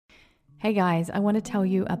Hey guys, I want to tell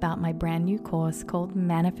you about my brand new course called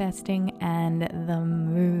Manifesting and the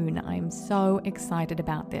Moon. I'm so excited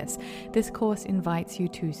about this. This course invites you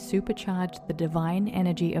to supercharge the divine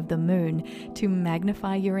energy of the moon to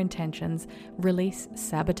magnify your intentions, release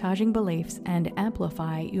sabotaging beliefs, and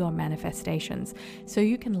amplify your manifestations so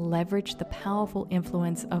you can leverage the powerful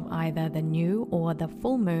influence of either the new or the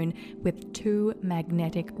full moon with 2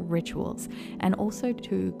 magnetic rituals, and also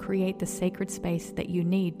to create the sacred space that you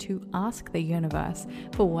need to ask the universe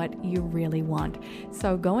for what you really want.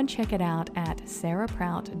 So go and check it out at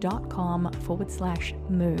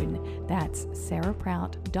sarahprout.com/moon. That's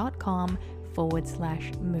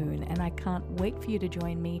sarahprout.com/moon. And I can't wait for you to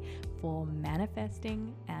join me for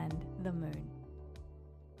Manifesting and the Moon.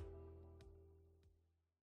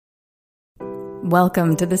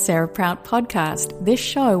 Welcome to the Sarah Prout Podcast. This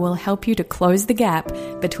show will help you to close the gap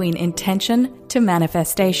between intention to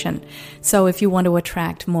manifestation. So if you want to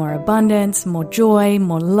attract more abundance, more joy,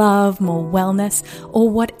 more love, more wellness, or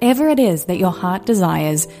whatever it is that your heart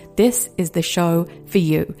desires, this is the show for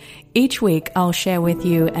you. Each week, I'll share with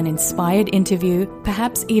you an inspired interview,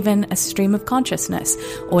 perhaps even a stream of consciousness,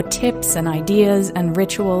 or tips and ideas and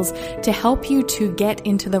rituals to help you to get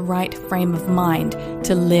into the right frame of mind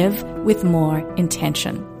to live with more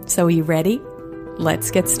intention. So are you ready? Let's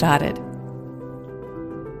get started.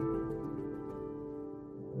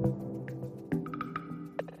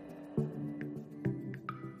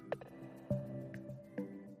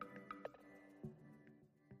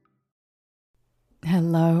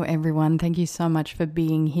 Hello, everyone. Thank you so much for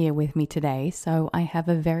being here with me today. So I have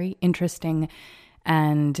a very interesting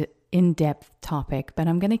and in-depth topic, but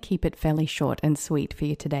I'm going to keep it fairly short and sweet for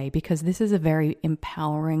you today because this is a very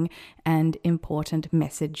empowering and important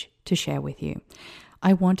message to share with you.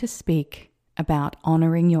 I want to speak about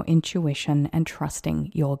honoring your intuition and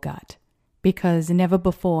trusting your gut, because never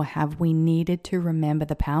before have we needed to remember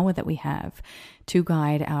the power that we have to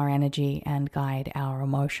guide our energy and guide our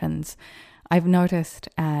emotions. I've noticed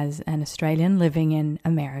as an Australian living in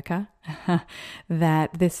America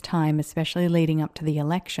that this time, especially leading up to the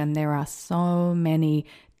election, there are so many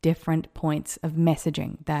different points of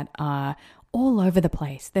messaging that are all over the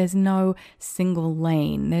place. There's no single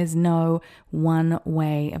lane. There's no one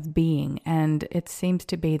way of being. And it seems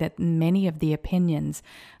to be that many of the opinions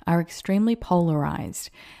are extremely polarized.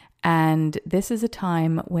 And this is a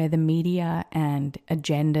time where the media and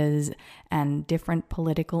agendas and different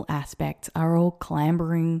political aspects are all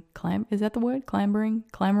clamoring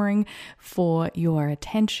for your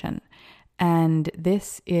attention. And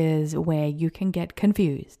this is where you can get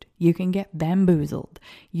confused, you can get bamboozled,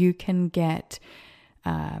 you can get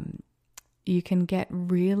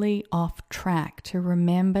really off track. To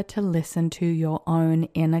remember to listen to your own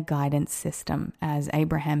inner guidance system, as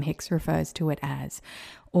Abraham Hicks refers to it as,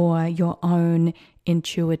 or your own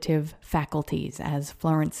intuitive faculties, as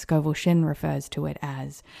Florence Scovel-Shinn refers to it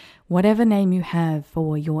as. Whatever name you have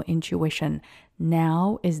for your intuition,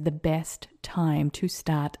 now is the best time to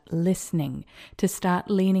start listening, to start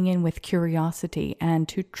leaning in with curiosity and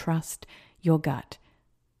to trust your gut.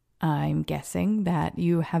 I'm guessing that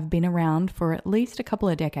you have been around for at least a couple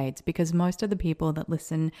of decades, because most of the people that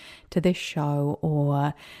listen to this show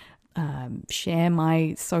or share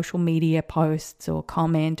my social media posts or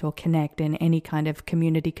comment or connect in any kind of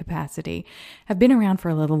community capacity have been around for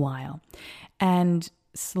a little while. And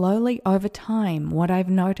slowly over time, what I've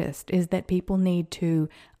noticed is that people need to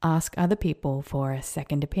ask other people for a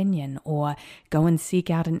second opinion or go and seek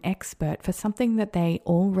out an expert for something that they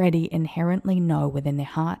already inherently know within their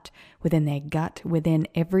heart, within their gut, within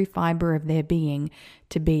every fiber of their being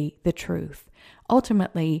to be the truth.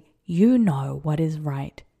 Ultimately, you know what is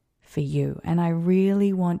right for you. And I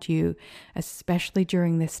really want you, especially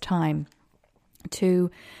during this time, to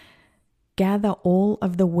gather all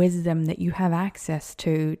of the wisdom that you have access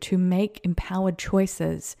to make empowered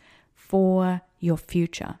choices for your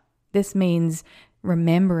future. This means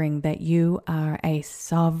remembering that you are a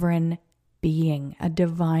sovereign being, a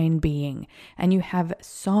divine being, and you have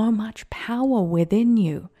so much power within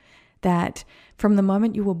you that from the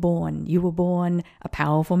moment you were born a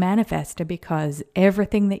powerful manifester, because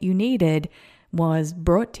everything that you needed was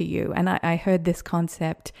brought to you. And I heard this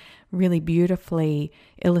concept really beautifully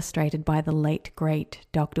illustrated by the late, great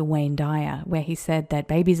Dr. Wayne Dyer, where he said that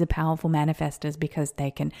babies are powerful manifestors because they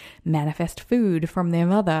can manifest food from their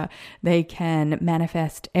mother. They can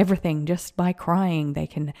manifest everything just by crying. They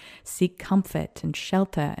can seek comfort and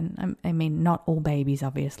shelter. And I mean, not all babies,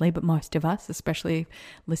 obviously, but most of us, especially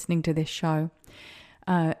listening to this show.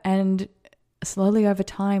 And slowly over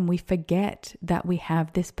time, we forget that we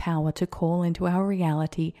have this power to call into our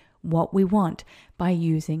reality what we want by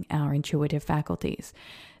using our intuitive faculties.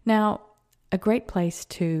 Now, a great place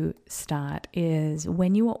to start is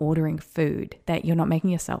when you are ordering food that you're not making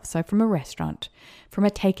yourself. So from a restaurant, from a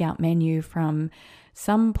takeout menu, from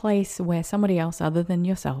some place where somebody else other than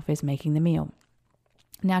yourself is making the meal.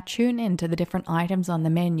 Now tune into the different items on the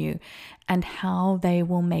menu and how they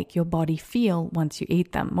will make your body feel once you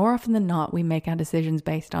eat them. More often than not, we make our decisions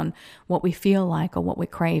based on what we feel like or what we're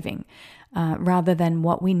craving, rather than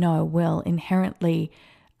what we know will inherently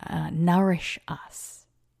nourish us.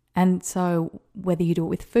 And so whether you do it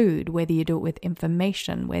with food, whether you do it with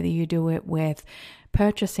information, whether you do it with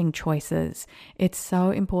purchasing choices, it's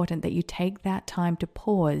so important that you take that time to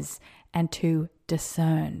pause and to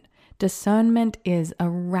discern. Discernment is a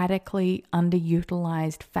radically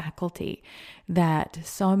underutilized faculty that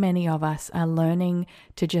so many of us are learning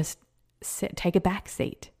to just take a back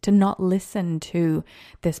seat, to not listen to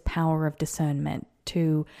this power of discernment,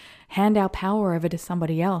 to hand our power over to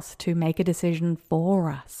somebody else to make a decision for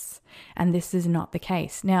us. And this is not the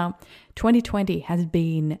case. Now, 2020 has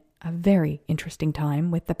been a very interesting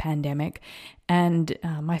time with the pandemic. And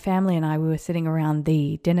my family and I, we were sitting around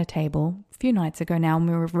the dinner table a few nights ago now, and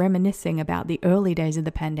we were reminiscing about the early days of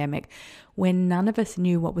the pandemic when none of us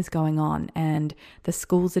knew what was going on and the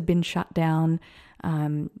schools had been shut down.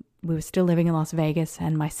 We were still living in Las Vegas,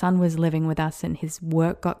 and my son was living with us and his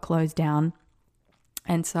work got closed down.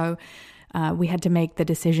 And so we had to make the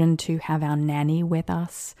decision to have our nanny with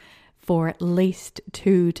us for at least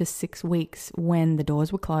 2 to 6 weeks when the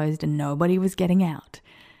doors were closed and nobody was getting out,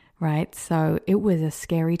 right? So it was a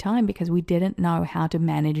scary time because we didn't know how to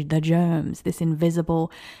manage the germs, this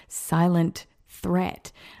invisible, silent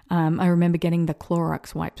threat. I remember getting the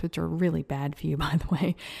Clorox wipes, which are really bad for you, by the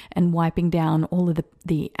way, and wiping down all of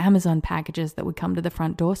the Amazon packages that would come to the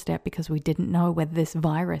front doorstep because we didn't know whether this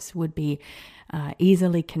virus would be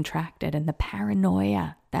easily contracted. And the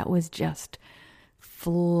paranoia that was just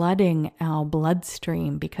flooding our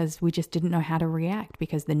bloodstream because we just didn't know how to react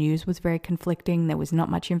because the news was very conflicting. There was not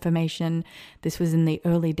much information. This was in the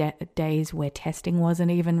early days where testing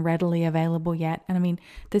wasn't even readily available yet. And I mean,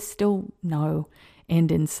 there's still no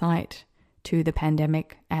end in sight to the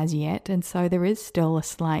pandemic as yet. And so there is still a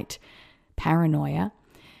slight paranoia.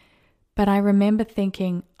 But I remember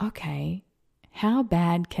thinking, okay, how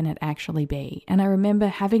bad can it actually be? And I remember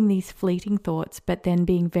having these fleeting thoughts, but then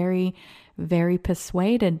being very, very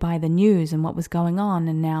persuaded by the news and what was going on.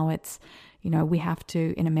 And now it's, we have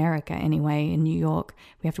to, in America anyway, in New York,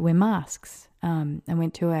 we have to wear masks. I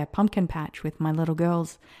went to a pumpkin patch with my little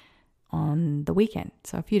girls on the weekend,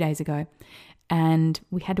 so a few days ago, and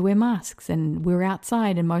we had to wear masks and we were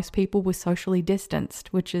outside and most people were socially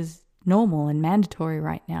distanced, which is normal and mandatory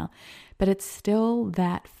right now. But it's still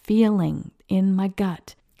that feeling in my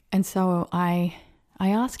gut. And so I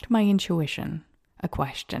asked my intuition a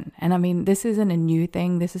question. And I mean, this isn't a new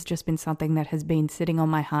thing. This has just been something that has been sitting on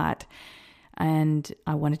my heart. And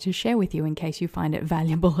I wanted to share with you in case you find it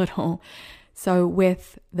valuable at all. So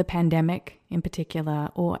with the pandemic in particular,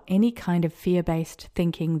 or any kind of fear-based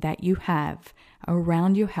thinking that you have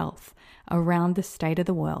around your health, around the state of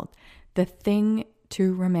the world, the thing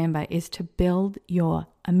to remember is to build your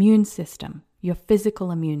immune system, your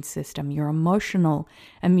physical immune system, your emotional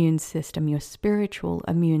immune system, your spiritual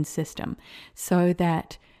immune system, so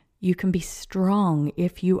that you can be strong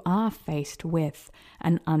if you are faced with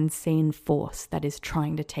an unseen force that is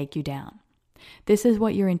trying to take you down. This is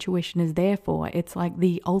what your intuition is there for. It's like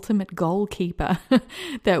the ultimate goalkeeper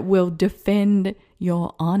that will defend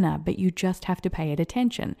your honor, but you just have to pay it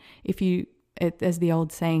attention. As the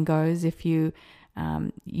old saying goes, if you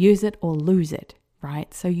use it or lose it,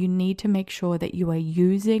 right? So you need to make sure that you are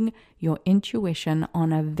using your intuition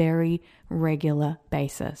on a very regular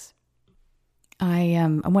basis. I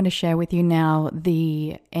want to share with you now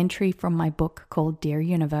the entry from my book called Dear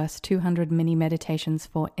Universe, 200 Mini Meditations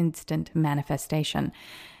for Instant Manifestation.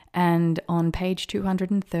 And on page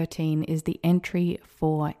 213 is the entry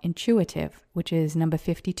for intuitive, which is number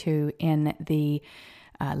 52 in the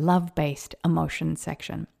love-based emotion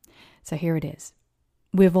section. So here it is.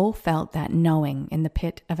 We've all felt that knowing in the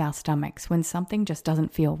pit of our stomachs when something just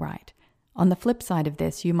doesn't feel right. On the flip side of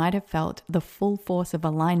this, you might have felt the full force of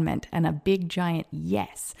alignment and a big giant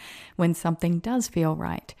yes when something does feel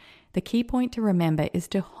right. The key point to remember is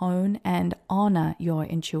to hone and honor your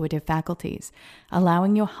intuitive faculties.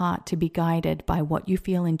 Allowing your heart to be guided by what you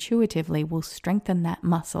feel intuitively will strengthen that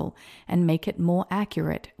muscle and make it more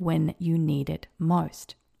accurate when you need it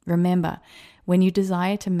most. Remember, when you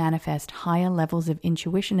desire to manifest higher levels of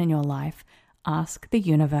intuition in your life, ask the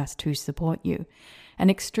universe to support you. An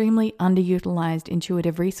extremely underutilized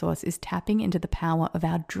intuitive resource is tapping into the power of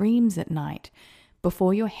our dreams at night.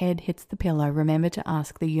 Before your head hits the pillow, remember to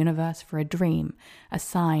ask the universe for a dream, a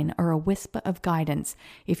sign, or a whisper of guidance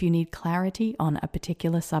if you need clarity on a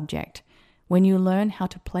particular subject. When you learn how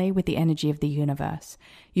to play with the energy of the universe,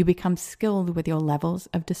 you become skilled with your levels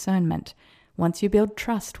of discernment. Once you build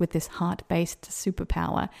trust with this heart-based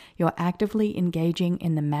superpower, you're actively engaging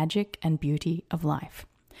in the magic and beauty of life.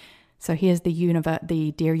 So here's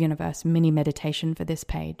the Dear Universe mini meditation for this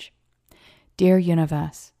page. Dear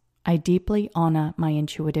Universe, I deeply honor my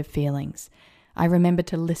intuitive feelings. I remember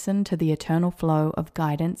to listen to the eternal flow of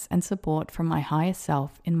guidance and support from my higher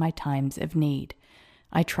self in my times of need.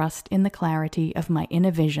 I trust in the clarity of my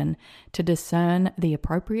inner vision to discern the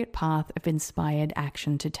appropriate path of inspired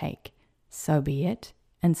action to take. So be it,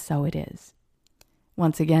 and so it is.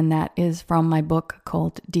 Once again, that is from my book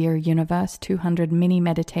called Dear Universe, 200 Mini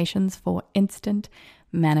Meditations for Instant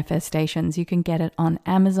Manifestations. You can get it on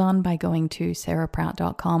Amazon by going to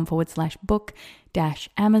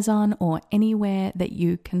sarahprout.com/book-Amazon or anywhere that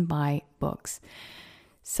you can buy books.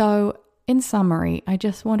 So in summary, I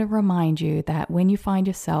just want to remind you that when you find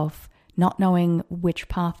yourself not knowing which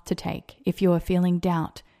path to take, if you are feeling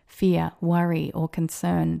doubt, fear, worry, or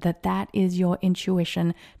concern, that is your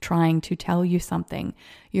intuition trying to tell you something.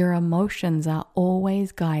 Your emotions are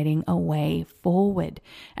always guiding a way forward.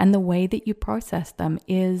 And the way that you process them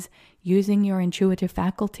is using your intuitive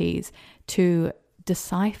faculties to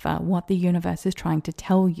decipher what the universe is trying to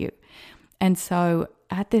tell you. And so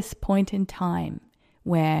at this point in time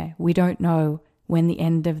where we don't know when the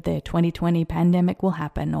end of the 2020 pandemic will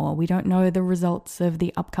happen, or we don't know the results of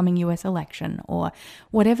the upcoming US election, or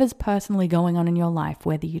whatever's personally going on in your life,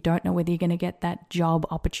 whether you don't know whether you're going to get that job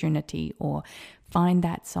opportunity or find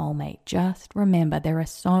that soulmate, just remember there are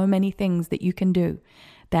so many things that you can do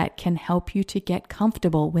that can help you to get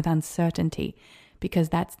comfortable with uncertainty, because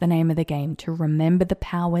that's the name of the game, to remember the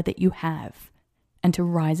power that you have and to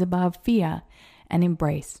rise above fear and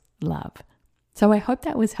embrace love. So I hope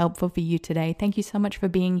that was helpful for you today. Thank you so much for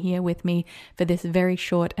being here with me for this very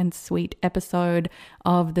short and sweet episode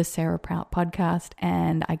of the Sarah Prout podcast.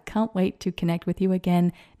 And I can't wait to connect with you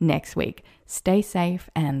again next week. Stay safe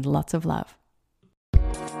and lots of love.